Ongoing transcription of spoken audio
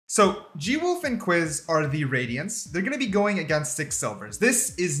So G-Wolf and Quiz are the Radiants. They're going to be going against 6 silvers.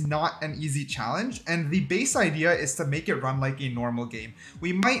 This is not an easy challenge, and the base idea is to make it run like a normal game.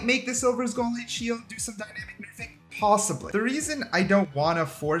 We might make the silvers go late shield, do some dynamic nerfing, possibly. The reason I don't want to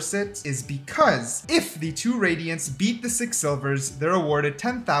force it is because if the 2 Radiants beat the 6 silvers, they're awarded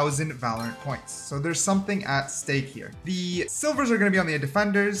 10,000 Valorant points. So there's something at stake here. The silvers are going to be on the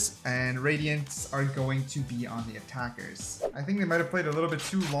defenders, and Radiants are going to be on the attackers. I think they might have played a little bit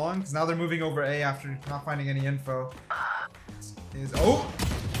too long, because now they're moving over A after not finding any info.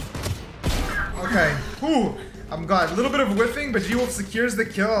 Okay. Ooh. I'm got a little bit of whiffing, but G-Wolf secures the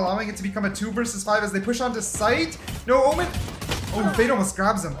kill, allowing it to become a 2 versus 5 as they push onto site. No, Omen. Oh, Fade almost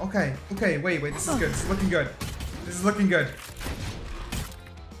grabs him. Okay. Okay, wait. This is good. This is looking good. This is looking good.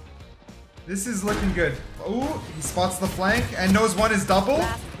 This is looking good. Oh, he spots the flank and knows one is double.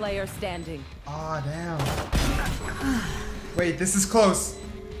 Last player standing. Ah, damn. Wait, this is close.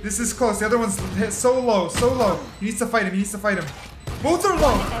 This is close. The other one's hit so low, so low. He needs to fight him. He needs to fight him. Both are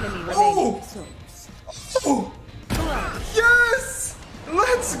low. Oh! Oh! Yes!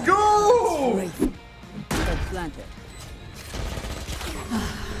 Let's go!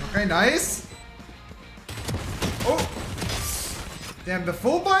 Okay, nice. Oh! Damn, the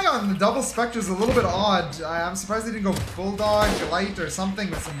full buy on the double specter is a little bit odd. I'm surprised they didn't go bulldog, light, or something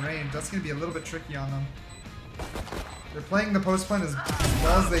with some range. That's gonna be a little bit tricky on them. They're playing the post plan as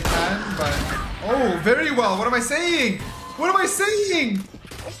well as they can, but... Oh, very well. What am I saying? What am I saying?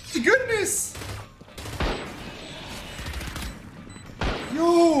 Oh my goodness!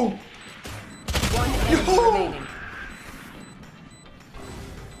 Yo! Yo!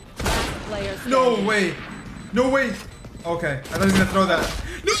 No way! No way! Okay, I thought he was gonna throw that.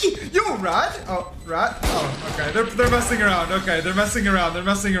 No! Yo, Rat! Oh, Rat? Oh, okay. They're messing around. Okay, they're messing around. They're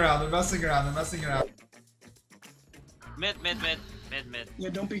messing around. They're messing around. They're messing around. Mid. Yeah,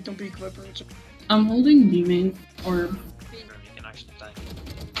 don't peek, Clipper. I'm holding B main, or... You can actually tank.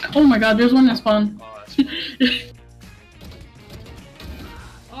 Oh my god, there's one at spawn. Oh, that's fine.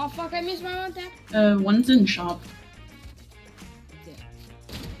 Oh fuck, I missed my one tap. One's in shop.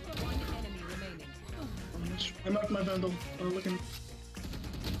 I marked my Vandal. Looking.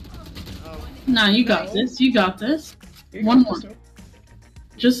 Nah, you got this. You got this. One more.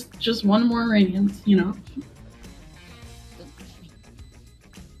 Just one more Radiant, you know.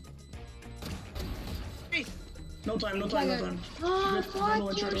 No time. Oh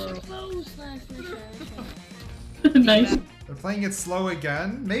fuck, you're close. Nice. They're playing it slow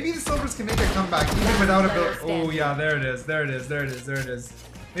again. Maybe the silvers can make a comeback even without a build. Oh yeah, there it is. There it is.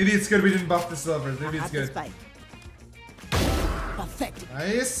 Maybe it's good we didn't buff the silvers. Maybe it's good.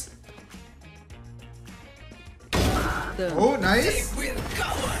 Nice. Oh, nice.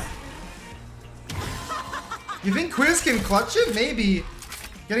 You think Quiz can clutch it? Maybe.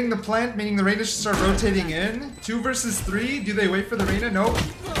 Getting the plant, meaning the Reyna should start rotating in. 2 versus 3. Do they wait for the Reyna? No.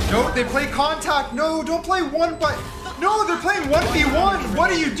 No, they play contact. No, don't play one but. No, they're playing 1v1. What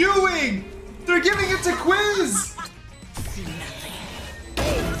are you doing? They're giving it to Quiz.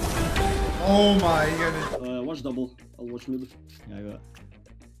 Oh my goodness. Watch double. I'll watch mid. Yeah, I got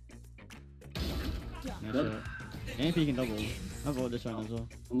it. Dead. Ain't peeking double. I'll go this one as well.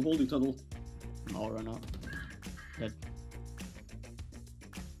 I'm holding tunnel. I'll run out. Dead.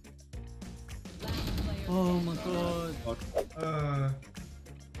 Oh my god.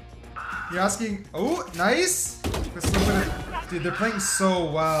 You're asking. Oh, nice. Dude, they're playing so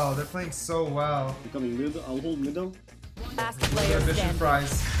well. They're playing so well. I'm coming mid. I'll hold middle. Last player standing.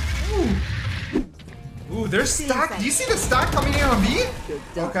 Fries. Ooh, they're stacked. Do you see the stack coming in on B?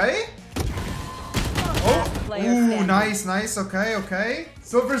 Okay. Oh, ooh, nice. Okay.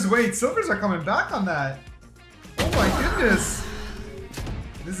 Silvers are coming back on that. Oh my goodness.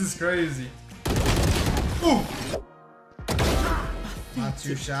 This is crazy. Ooh. Not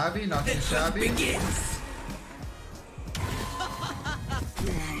too shabby.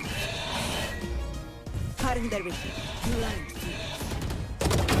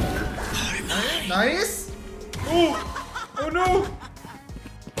 Nice. Oh no.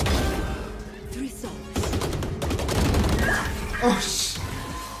 Oh sh.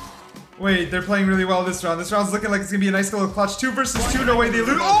 Wait, they're playing really well this round. This round's looking like it's gonna be a nice little clutch. 2 versus 2. No way they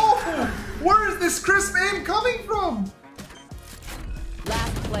lose. Oh! Where is this crisp aim coming from?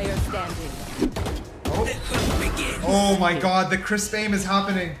 Last player standing. Oh my god, the crisp aim is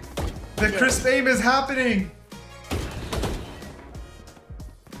happening. The crisp aim is happening.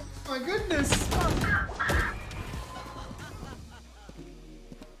 Oh my goodness.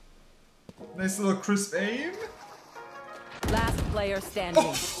 Nice little crisp aim. Last player standing.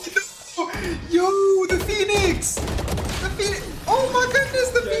 Oh, no. Yo, the Phoenix! The Phoenix! Oh my goodness,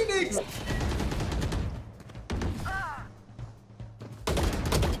 the Phoenix!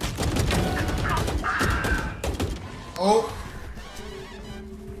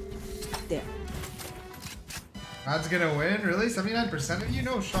 gonna win? Really? 79% of you?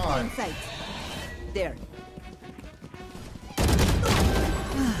 No shot. Sight. There.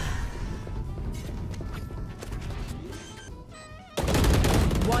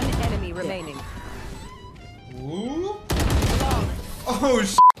 One enemy remaining. Ooh. Oh,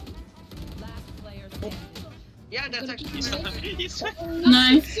 sh. Last player standing. Yeah, that's actually he's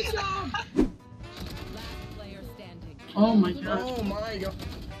Nice. Good job. Last player standing. Oh my god. Oh my god.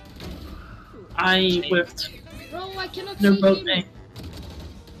 I whiffed. Bro, I cannot They're see both him. A.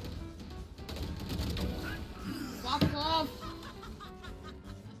 Fuck off.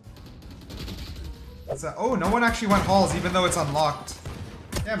 What's that? Oh, no one actually went halls, even though it's unlocked.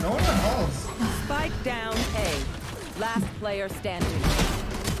 Damn, no one went halls. Spike down A. Last player standing.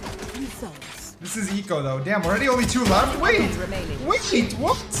 Results. This is eco though. Damn, already only 2 left. Wait, Remaining. wait,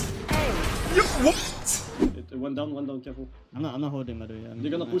 what? A. You what? It went down, careful. I'm not holding by the way.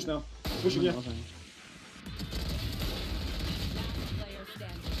 They're gonna push now. Pushing, yeah. Okay. Player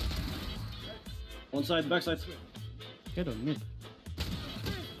standing. One side, back side. Get on mid.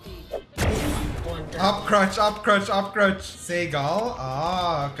 Up crutch, up crutch, up crutch. Seagull.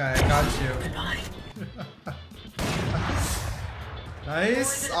 Ah, okay, got you.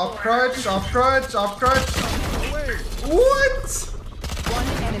 Nice. Up crutch, up crutch, up crutch. What? One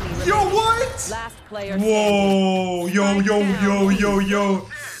enemy remaining. Yo, what? Last player Whoa,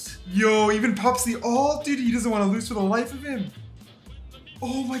 yo, even pops the ult, dude, he doesn't want to lose for the life of him.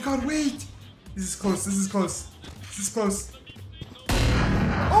 Oh my god, wait. This is close, this is close. This is close.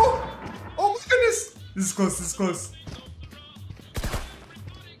 Oh my goodness. This is close, this is close.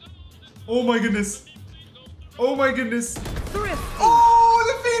 Oh my goodness. Oh my goodness. Thrifty. Oh,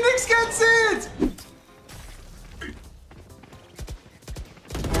 the Phoenix gets it.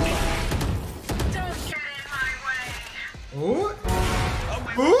 Oh?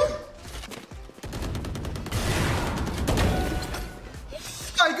 Oh?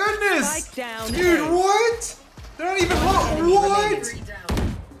 My goodness! Spike down Dude, A. what? They're not even low. What?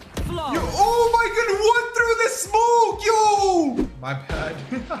 Flawless. Yo, oh my god, what through the smoke? Yo! My bad.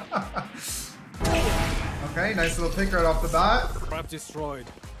 Okay, nice little pick right off the bat. Trap destroyed.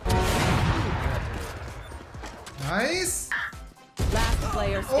 Nice. Last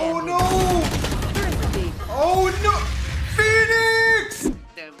player Oh standing. no! Thrifty. Oh no! Phoenix!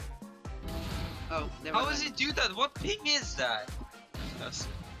 Damn. Oh, never How mind. does he do that? What ping is that? That's,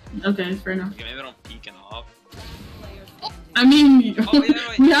 Okay, fair enough. okay, maybe I don't peek enough. I mean, Oh, yeah,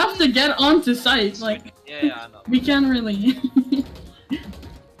 wait. we have to get onto site. Like, Yeah, I know. we can't really.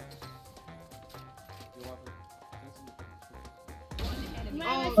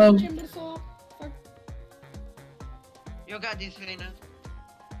 Man, Oh. I chamber so fuck. You got this, Reina.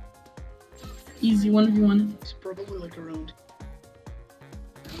 Easy 1v1. It's probably like around.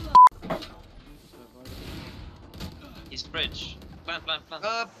 He's bridge. Plant.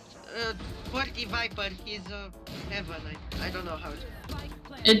 Porky Viper, he's heaven. I don't know how it.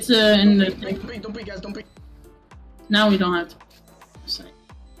 It's in the Don't thing. peek, don't peek, guys, don't peek. Now we don't have to. Site.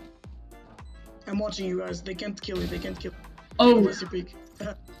 I'm watching you guys. They can't kill it. They can't kill it. Oh, Unless you peek.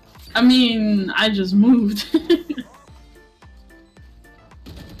 I mean, I just moved. One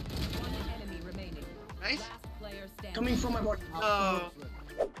enemy remaining. Nice. Last player standing. Coming from my body. Oh.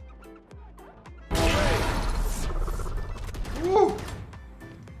 Woo.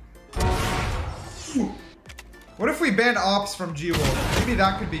 What if we ban ops from G-Wolf? Maybe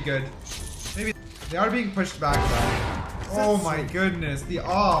that could be good. Maybe they are being pushed back though. Oh my goodness, the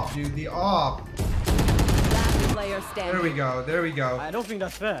op, dude, the op. Last player standing. There we go, there we go. I don't think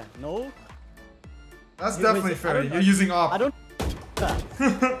that's fair. No. That's You definitely wasted- I fair. don't- You're using op. I don't. That.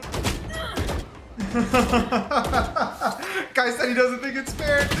 Guy said he doesn't think it's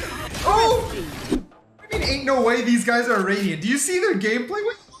fair. Oh! I mean, ain't no way these guys are Radiant. Do you see their gameplay?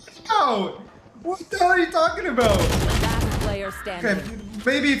 What the hell are you talking about? Last player standing. Okay,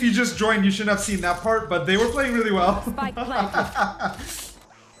 maybe if you just joined, you shouldn't have seen that part, but they were playing really well. Spike planted.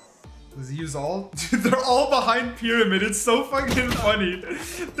 Does he use all? Dude, they're all behind pyramid. It's so fucking funny.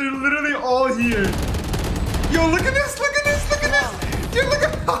 They're literally all here. Yo, look at this! Look at this! Look at this! Dude, look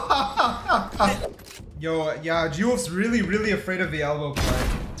at. Yo, yeah, G-Wolf's really afraid of the elbow play.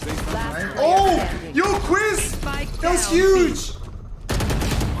 Last Right? player Oh! standing. Yo, Quiz! Spike That was down huge!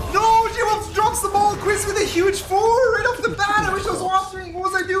 No! G-Wolf drops the ball! Quiz with a huge 4 right off the bat! I wish I was watching!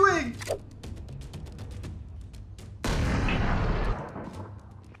 What was I doing?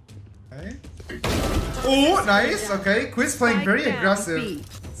 Okay. Oh, nice! Okay, Quiz playing Spike very down aggressive. B.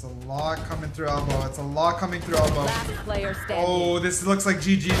 It's a lot coming through elbow. It's a lot coming through elbow. Last player standing. Oh, this looks like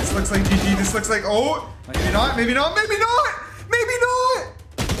GG. This looks like GG. This looks like... Oh! Maybe not, maybe not, maybe not! Maybe not!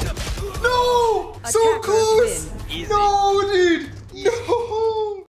 No!